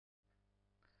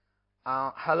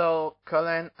Hello,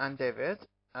 Colin and David.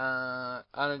 I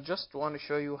just want to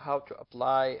show you how to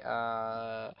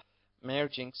apply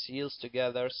merging seals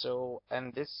together. So,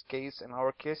 in this case, in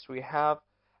our case, we have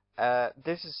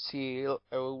this is seal.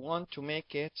 We want to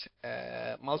make it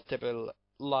multiple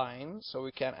lines, so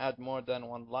we can add more than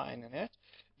one line in it.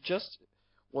 Just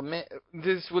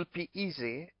this will be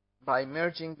easy by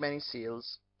merging many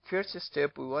seals. First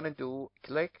step we want to do,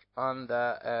 click on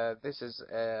the this is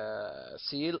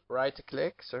seal, right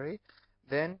click, sorry,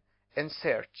 then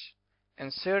insert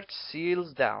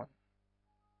seals down.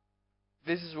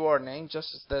 This is warning,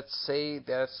 just that say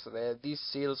that these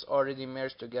seals already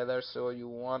merged together, so you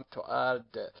want to add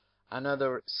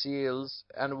another seals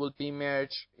and will be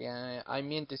merged. I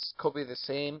mean, this copy the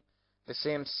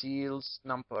same seals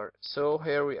number. So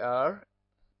here we are,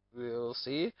 we will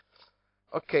see.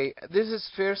 Okay, this is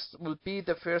will be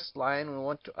the first line we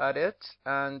want to add it,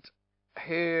 and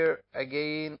here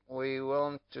again we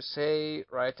want to say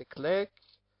right click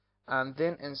and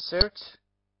then insert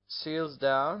seals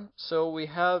down, so we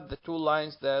have the two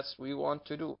lines that we want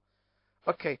to do.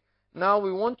 Okay, now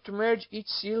we want to merge each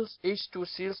two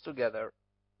seals together.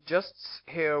 Just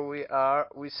here we are,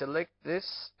 we select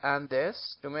this and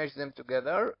this to merge them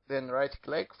together, then right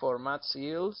click, format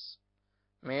seals,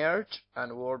 merge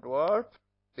and word warp.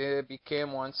 They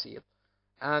became one seal.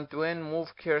 And when move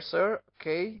cursor,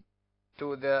 okay,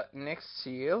 to the next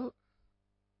seal,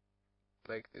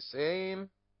 like the same,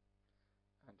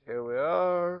 and here we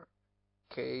are.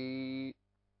 Okay,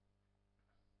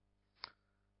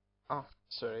 oh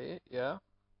sorry, yeah,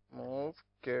 move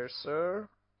cursor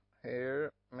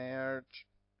here, merge,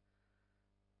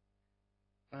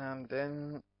 and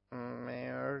then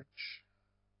merge,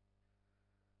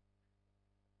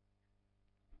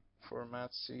 format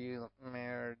seal,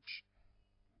 merge,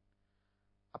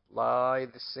 apply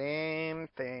the same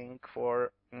thing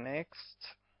for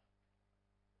next,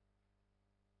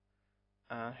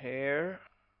 here,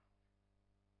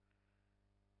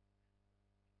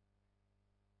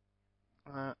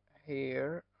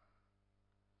 here.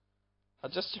 I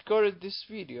just recorded this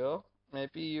video.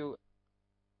 Maybe you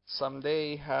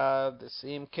someday have the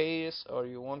same case or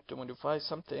you want to modify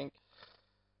something.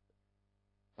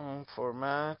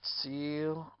 Format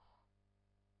seal,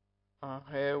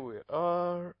 here we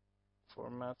are,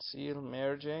 format seal,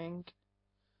 merging.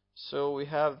 So we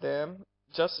have them,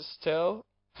 just still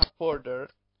border.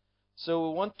 So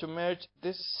we want to merge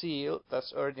this seal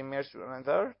that's already merged with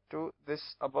another to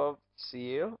this above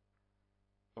seal.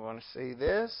 We want to say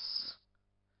this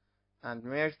and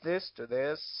merge this to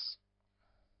this.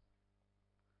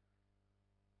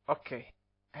 Okay,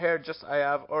 here just I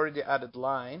have already added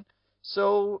line.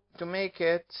 So to make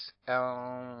it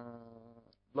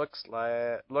looks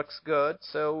good,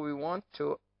 so we want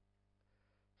to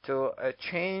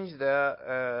change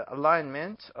the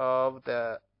alignment of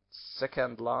the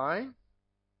second line.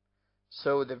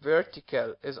 So the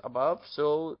vertical is above,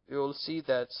 so you'll see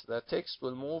that the text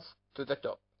will move to the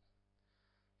top.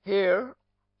 Here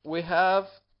we have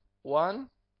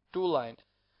two lines.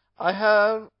 I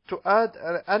have to add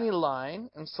any line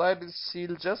inside the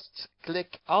seal. Just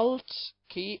click Alt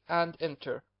key and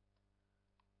enter.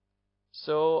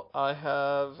 So I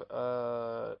have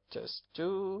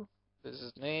test2. This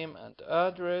is name and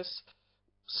address.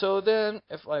 So then,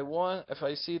 if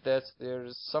I see that there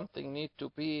is something need to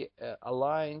be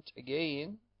aligned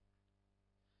again,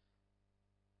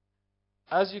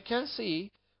 as you can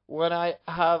see, when I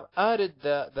have added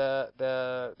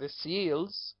the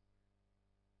seals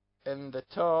in the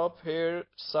top here,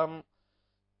 some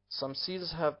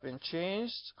seals have been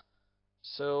changed,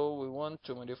 so we want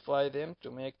to modify them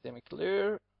to make them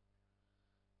clear.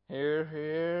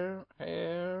 Here,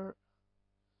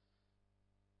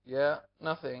 yeah,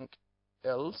 nothing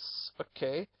else.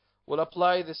 Okay, we'll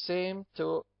apply the same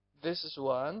to this is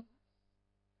one.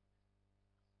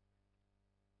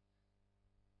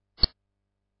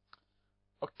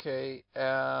 Okay,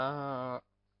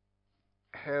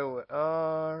 here we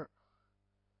are.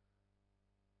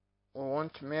 We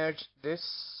want to merge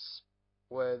this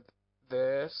with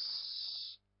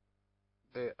this.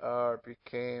 They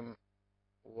became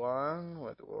one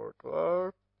with word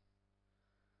warp.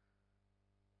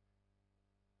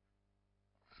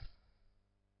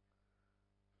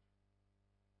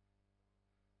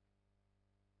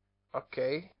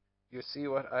 Okay, you see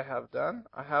what I have done?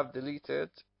 I have deleted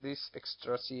these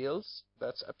extra seals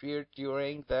that appeared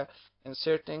during the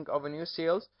inserting of a new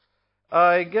seals.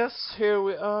 I guess here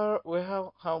we are. We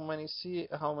have how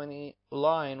many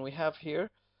line we have here?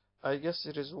 I guess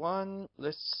it is one.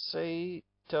 Let's say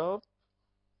top.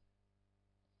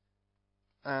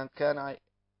 And can I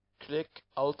click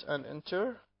Alt and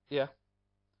Enter. Yeah.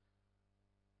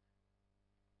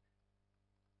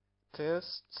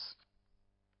 Tests.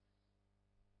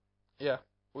 Yeah,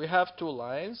 we have two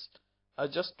lines. I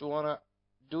just wanna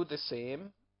do the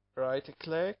same. Right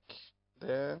click,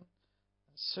 then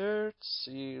insert,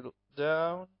 seal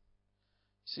down,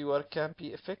 see what can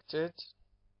be affected.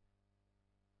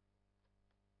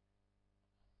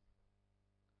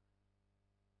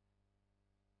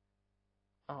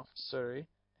 Oh, sorry,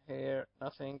 here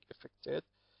nothing affected.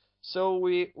 So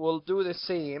we will do the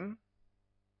same,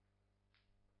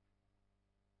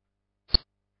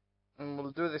 and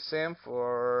we'll do the same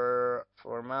for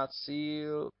format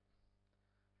seal,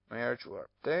 merge warp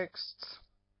text.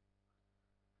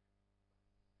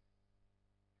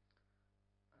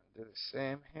 Do the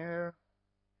same here.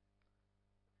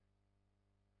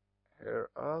 Here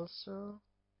also.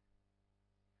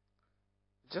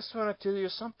 Just want to tell you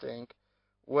something.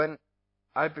 When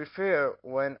I prefer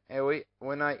when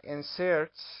I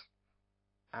insert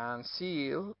and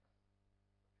seal,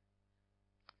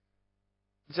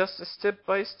 just step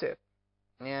by step,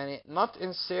 and not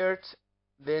insert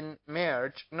then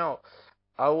merge. No,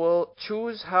 I will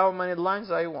choose how many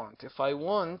lines I want. If I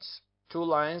want 2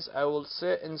 lines, I will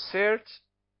insert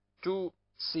 2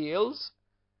 seals.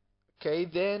 Okay,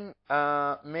 then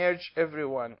merge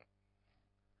everyone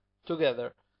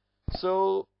together.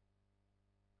 So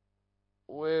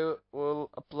we will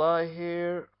apply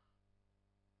here,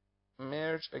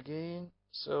 merge again.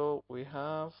 So we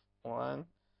have one.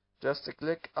 Just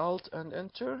click Alt and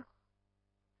Enter.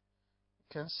 You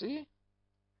can see.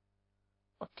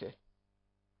 Okay.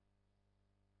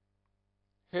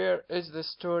 Here is the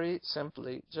story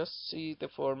simply. Just see the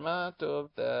format of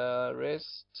the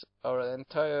rest or the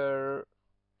entire.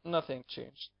 Nothing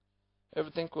changed.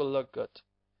 Everything will look good.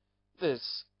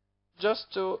 This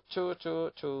just to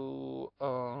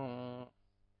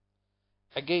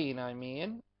again, I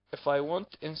mean, if I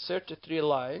want to insert 3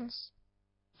 lines,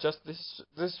 just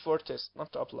this for test,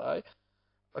 not to apply.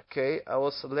 Okay, I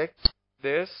will select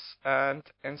this and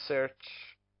insert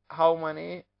how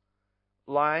many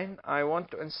line I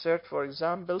want to insert. For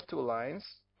example, 2 lines,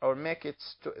 or make it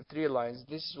 3 lines.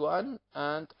 This one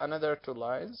and another 2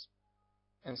 lines.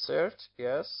 Insert,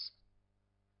 yes.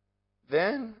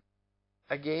 Then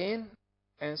again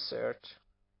insert.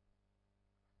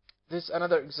 This is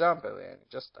another example, and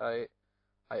just I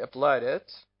applied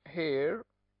it here.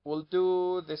 We'll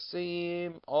do the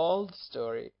same old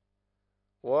story,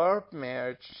 warp,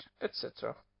 merge,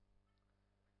 etc.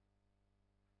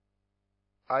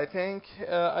 I think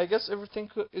I guess everything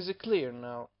is clear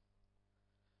now,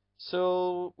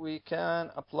 so we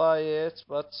can apply it.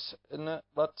 But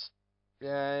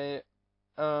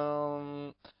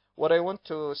what I want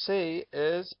to say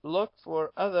is look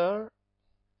for other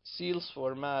seals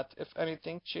format. If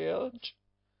anything change,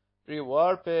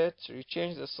 rewarp it,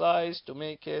 rechange the size to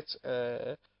make it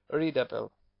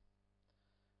readable.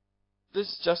 This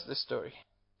is just the story.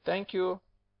 Thank you.